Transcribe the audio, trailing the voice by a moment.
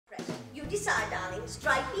decide, darling.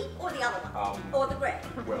 Stripey or the other one? Or the grey?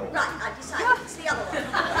 Well... Right, I've decided it's the other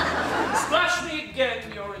one. Splash me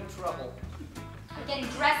again, you're in trouble. I'm getting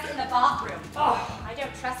dressed in the bathroom. Oh, I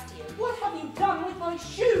don't trust you. what have you done with my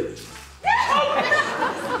shoes?